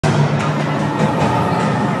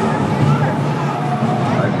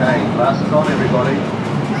Glasses on, everybody.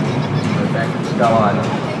 We're back to Skull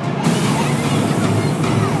Island.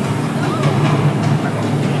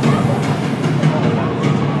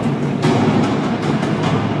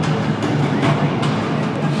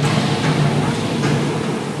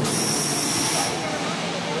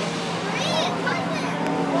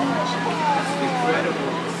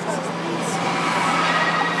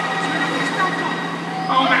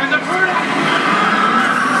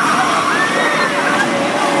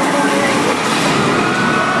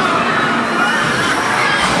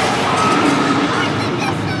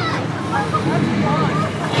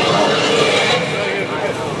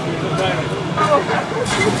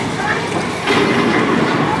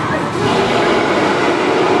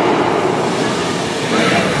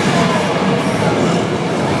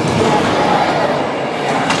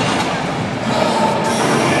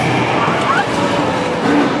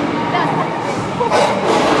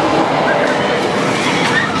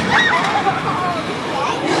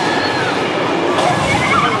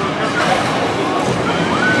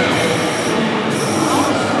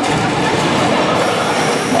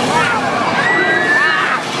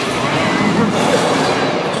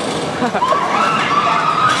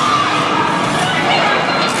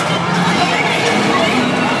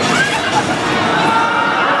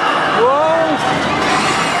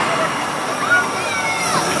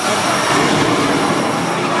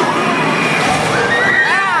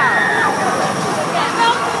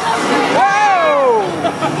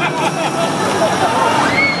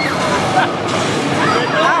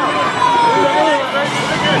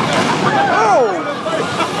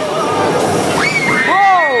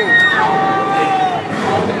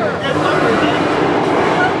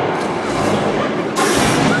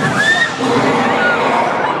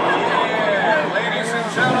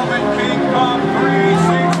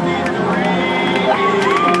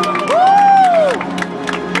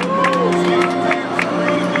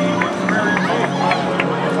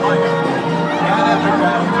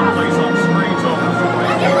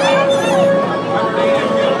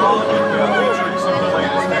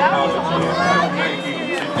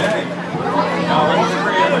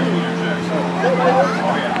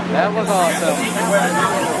 That was awesome.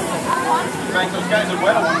 In fact, those guys at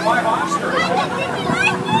Weta won 5 Oscars.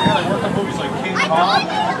 Yeah, they worked on movies like King Kong,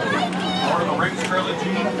 Lord of the Rings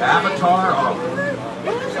trilogy, Avatar. Oh,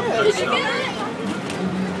 some good stuff.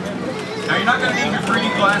 Now, you're not going to need your 3D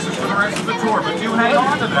glasses for the rest of the tour, but do hang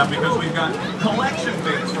on to them because we've got collection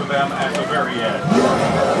bins for them at the very end.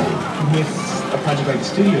 With a project like the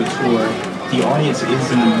studio tour, the audience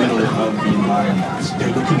is in the middle of the environment.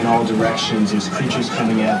 They're looking in all directions, there's creatures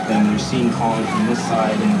coming at them, they're seeing Kong from this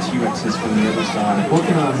side and the T-Rexes from the other side.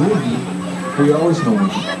 Working on a movie, we always know when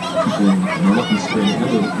people are looking straight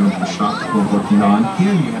ahead, they're looking at the shot that we're working on.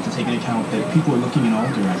 Here you have to take into account that people are looking in all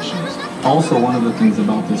directions. Also, one of the things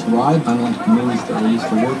about this ride, unlike the movies that we're used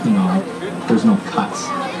to working on, there's no cuts,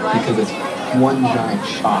 because it's one giant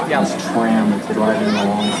shot. This tram that's driving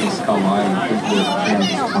along to Skull Island is where the tram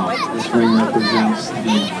is come. This ring represents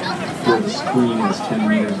where the screen is 10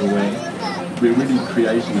 meters away. We're really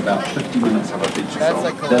creating about 50 minutes of a picture. That's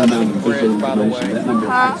like that amount of Bridge, by the way. that number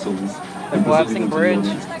of pixels. The collapsing bridge.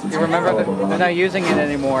 You remember that they're not using it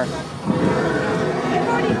anymore.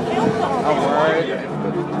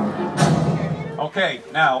 Okay,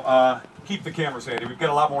 now, keep the cameras handy. We've got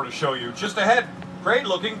a lot more to show you. Just ahead,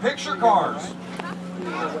 great-looking picture cars.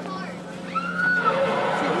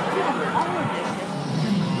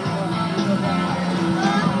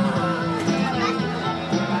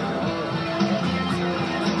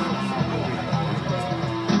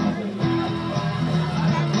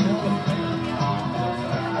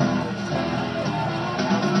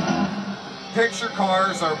 Picture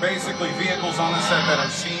cars are basically vehicles on the set that are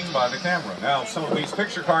seen by the camera. Now, some of these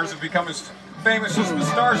picture cars have become as famous as the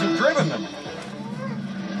stars who've driven them.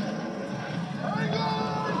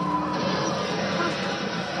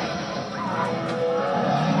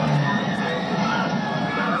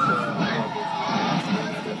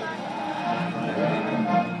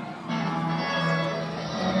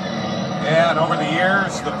 Yeah, and over the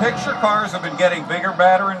years, the picture cars have been getting bigger,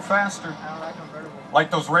 badder, and faster. Like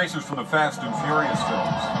those racers from the Fast and Furious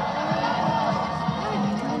films.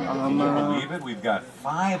 Can you believe it? We've got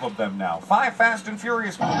 5 of them now. 5 Fast and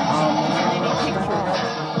Furious movies.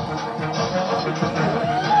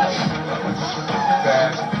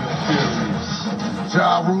 Fast and Furious.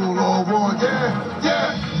 Ja Rule over, yeah,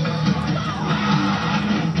 yeah.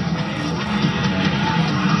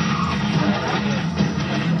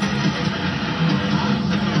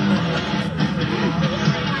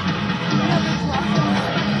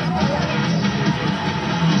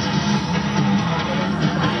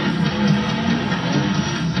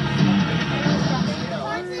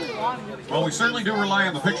 really do rely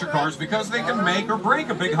on the picture cars because they can make or break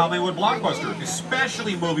a big Hollywood blockbuster,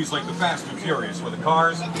 especially movies like The Fast and Furious, where the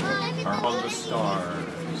cars are among the stars.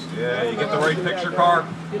 Yeah, you get the right picture car,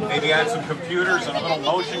 maybe add some computers and a little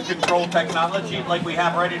motion control technology like we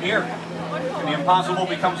have right in here, and the impossible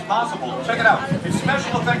becomes possible. Check it out. It's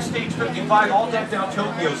Special Effects Stage 55, all decked out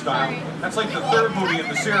Tokyo style. That's like the third movie in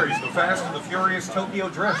the series, The Fast and the Furious Tokyo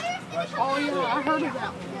Drift. Oh yeah, I heard of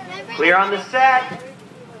that. Clear on the set.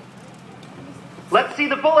 Let's see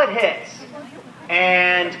the bullet hits.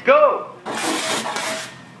 And go.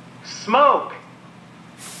 Smoke.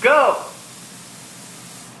 Go.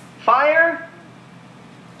 Fire.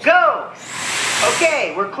 Go.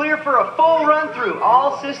 Okay, we're clear for a full run through.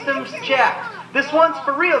 All systems checked. This one's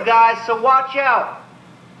for real, guys, so watch out.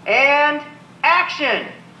 And action.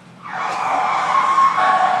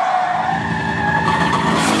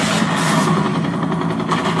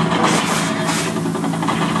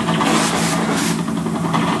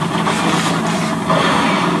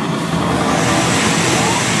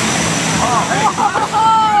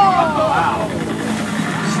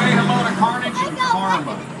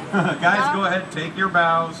 Guys, go ahead, take your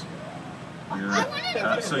bows.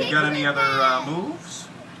 So you got any other moves?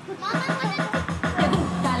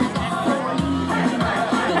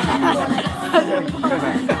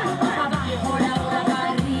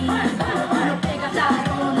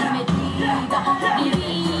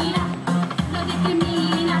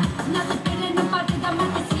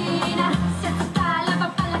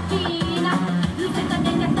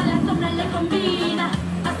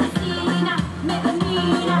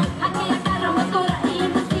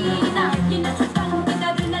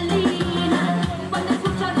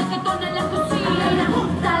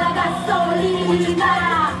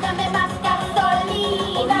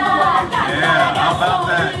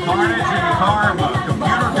 Carnage and Karma,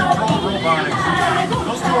 computer-controlled robotics.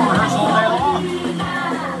 Those two will rehearse all day long.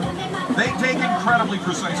 They take incredibly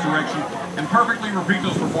precise direction and perfectly repeat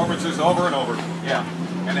those performances over and over. Yeah,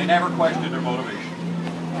 and they never question their motivation.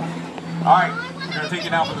 All right, we're going to take you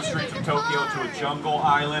now from the streets of Tokyo to a jungle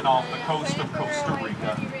island off the coast of Costa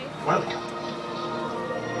Rica. Welcome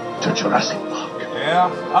to Jurassic Park.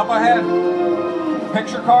 Yeah, up ahead,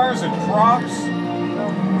 picture cars and props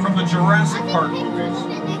from the Jurassic Park movies.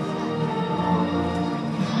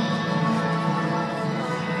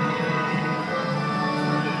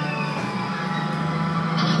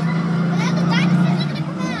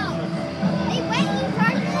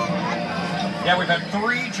 Yeah, we've had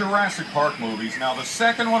 3 Jurassic Park movies. Now, the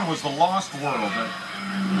second one was The Lost World.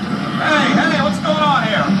 Hey, what's going on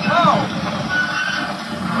here? Oh!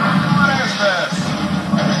 What is this?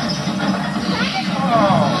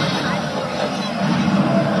 Oh.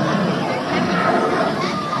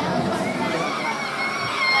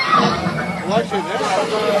 What's your name?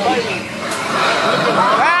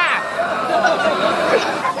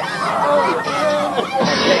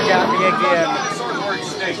 They got me again. Sorcery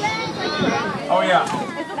State. Oh yeah,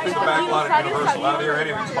 it's the back lot at Universal. Out here,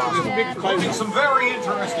 anything's possible. Including some very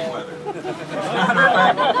interesting weather. As a matter of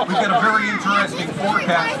fact, we've got a very interesting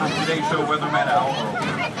forecast from today's show weatherman Al.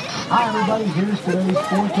 Hi everybody, here's today's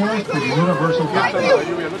forecast for the Universal Capital.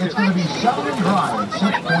 It's going to be sunny and dry in 6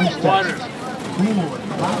 points Texas. Cooler and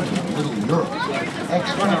cloudy in Little Europe.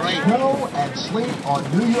 Expect snow and sleet on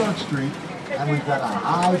New York Street. And we've got a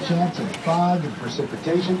high chance of fog and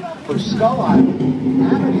precipitation for Skull Island,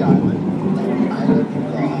 Amity Island, and Island of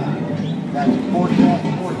God. That's your forecast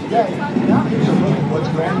for today. Now here's a look at what's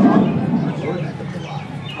going on in your neck of the lot.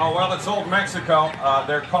 Oh, well, it's old Mexico.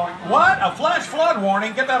 They're calling... What? A flash flood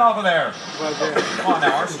warning? Get that off of there. Come on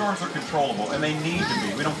now, our storms are controllable, and they need to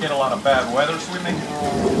be. We don't get a lot of bad weather, so we make...